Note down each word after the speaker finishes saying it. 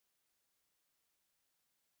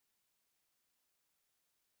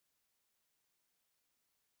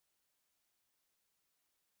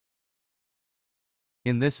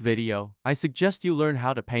In this video, I suggest you learn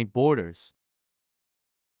how to paint borders.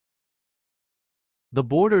 The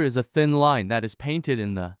border is a thin line that is painted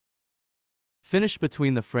in the finish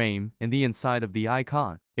between the frame and the inside of the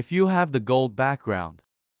icon. If you have the gold background,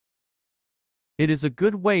 it is a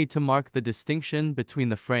good way to mark the distinction between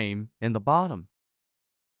the frame and the bottom.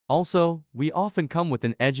 Also, we often come with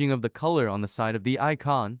an edging of the color on the side of the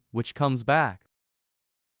icon, which comes back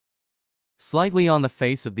slightly on the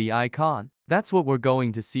face of the icon. That's what we're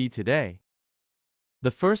going to see today.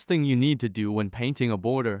 The first thing you need to do when painting a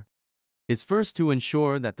border is first to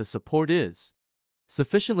ensure that the support is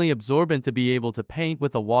sufficiently absorbent to be able to paint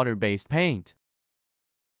with a water-based paint.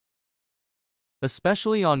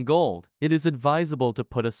 Especially on gold, it is advisable to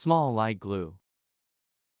put a small light glue.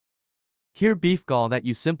 Here beef gall that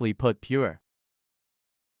you simply put pure.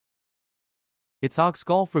 It's ox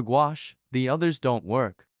gall for gouache, the others don't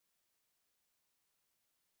work.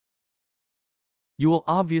 You will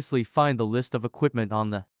obviously find the list of equipment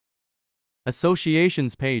on the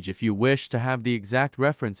associations page if you wish to have the exact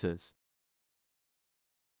references.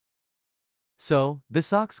 So,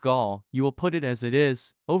 this ox gall, you will put it as it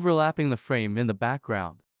is, overlapping the frame in the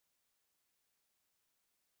background.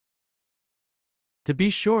 To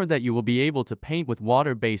be sure that you will be able to paint with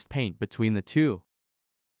water-based paint between the two.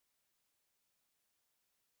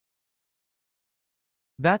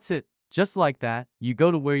 That's it, just like that, you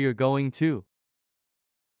go to where you're going to.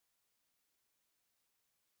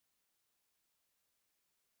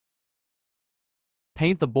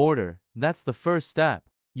 Paint the border, that's the first step.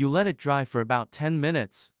 You let it dry for about 10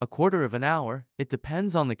 minutes, a quarter of an hour, it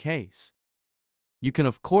depends on the case. You can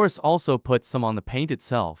of course also put some on the paint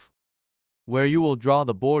itself, where you will draw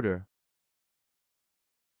the border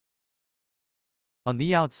on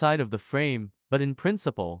the outside of the frame, but in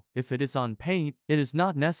principle, if it is on paint, it is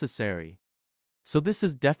not necessary. So this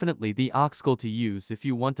is definitely the oxgall to use if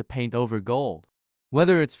you want to paint over gold.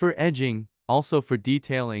 Whether it's for edging, also for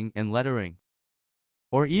detailing and lettering,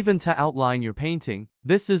 or even to outline your painting,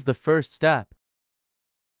 this is the first step.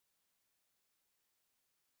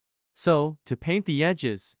 So, to paint the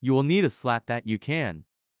edges, you will need a slat that you can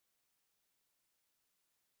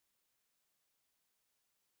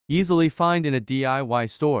easily find in a DIY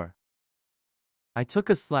store. I took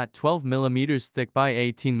a slat 12 mm thick by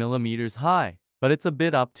 18 mm high, but it's a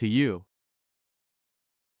bit up to you.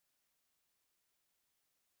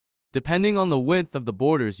 Depending on the width of the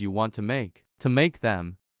borders you want to make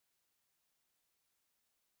them,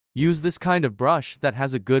 use this kind of brush that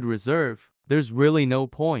has a good reserve. There's really no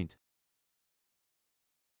point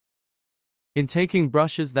in taking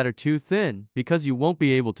brushes that are too thin, because you won't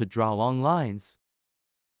be able to draw long lines.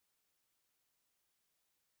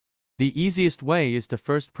 The easiest way is to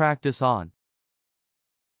first practice on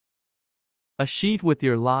a sheet with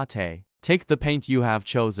your latte. Take the paint you have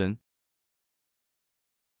chosen.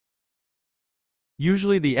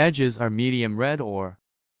 Usually the edges are medium red or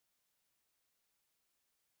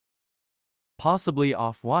possibly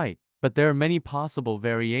off-white, but there are many possible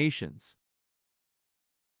variations.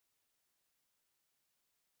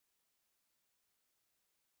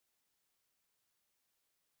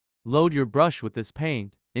 Load your brush with this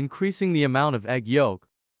paint, increasing the amount of egg yolk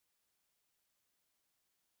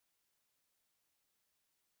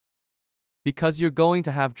because you're going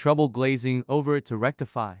to have trouble glazing over it to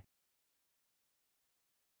rectify.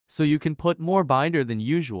 So you can put more binder than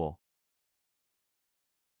usual.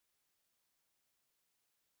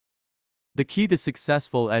 The key to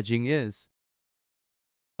successful edging is,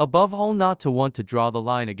 above all, not to want to draw the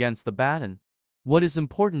line against the batten. What is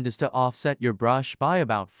important is to offset your brush by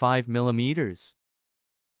about 5 mm.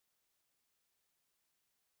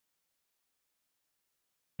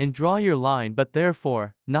 And draw your line, but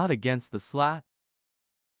therefore, not against the slat.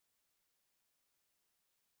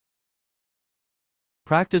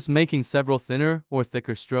 Practice making several thinner or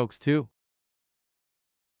thicker strokes too.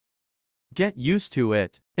 Get used to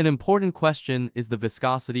it. An important question is the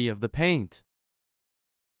viscosity of the paint.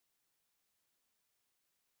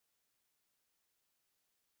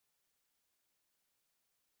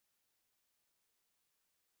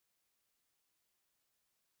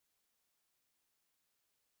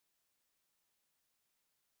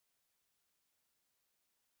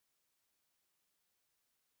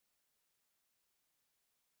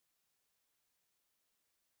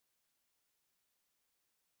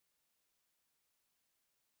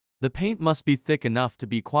 The paint must be thick enough to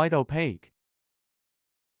be quite opaque,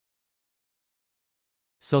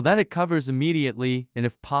 so that it covers immediately and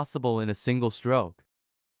if possible in a single stroke.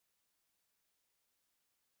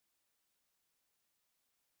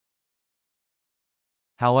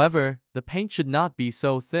 However, the paint should not be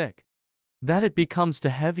so thick that it becomes too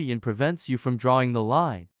heavy and prevents you from drawing the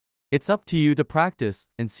line. It's up to you to practice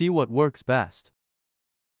and see what works best.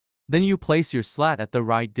 Then you place your slat at the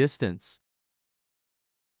right distance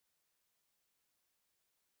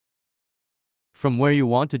from where you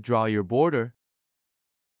want to draw your border.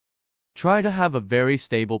 Try to have a very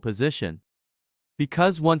stable position,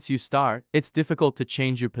 because once you start, it's difficult to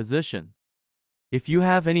change your position. If you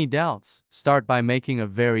have any doubts, start by making a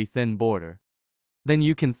very thin border. Then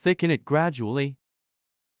you can thicken it gradually.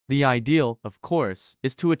 The ideal, of course,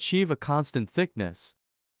 is to achieve a constant thickness.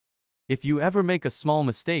 If you ever make a small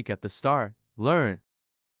mistake at the start, learn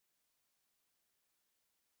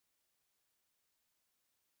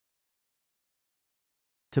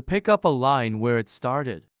to pick up a line where it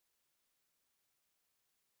started.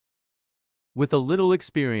 With a little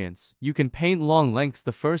experience, you can paint long lengths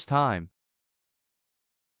the first time.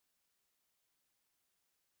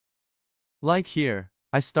 Like here,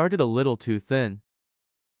 I started a little too thin.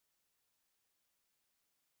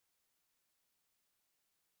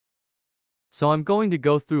 So I'm going to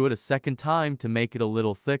go through it a second time to make it a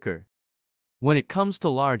little thicker. When it comes to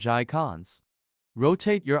large icons,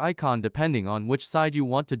 rotate your icon depending on which side you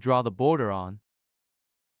want to draw the border on.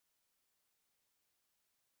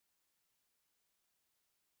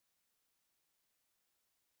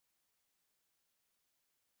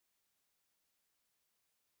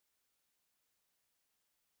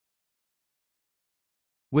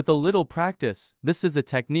 With a little practice, this is a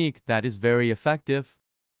technique that is very effective,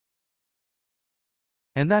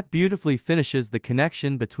 and that beautifully finishes the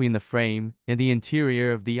connection between the frame and the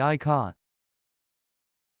interior of the icon.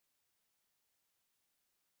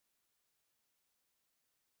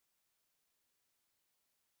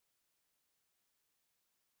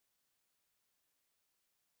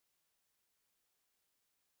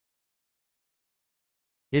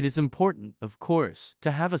 It is important, of course,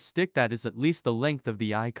 to have a stick that is at least the length of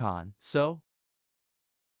the icon, so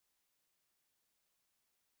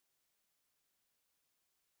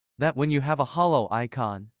that when you have a hollow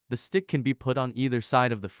icon, the stick can be put on either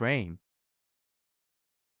side of the frame.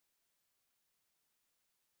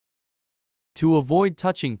 To avoid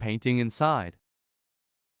touching painting inside.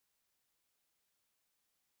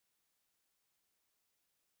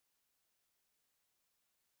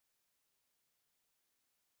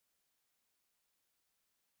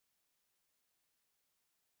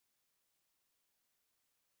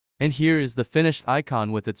 And here is the finished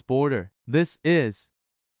icon with its border. This is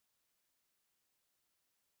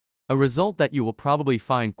a result that you will probably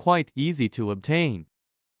find quite easy to obtain.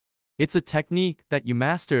 It's a technique that you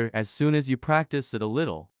master as soon as you practice it a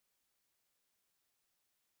little,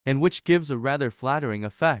 and which gives a rather flattering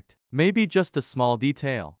effect. Maybe just a small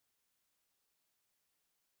detail.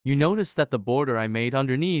 You notice that the border I made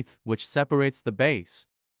underneath, which separates the base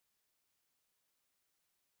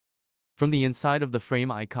from the inside of the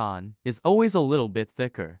frame icon, is always a little bit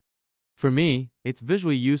thicker. For me, it's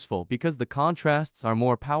visually useful because the contrasts are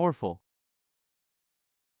more powerful.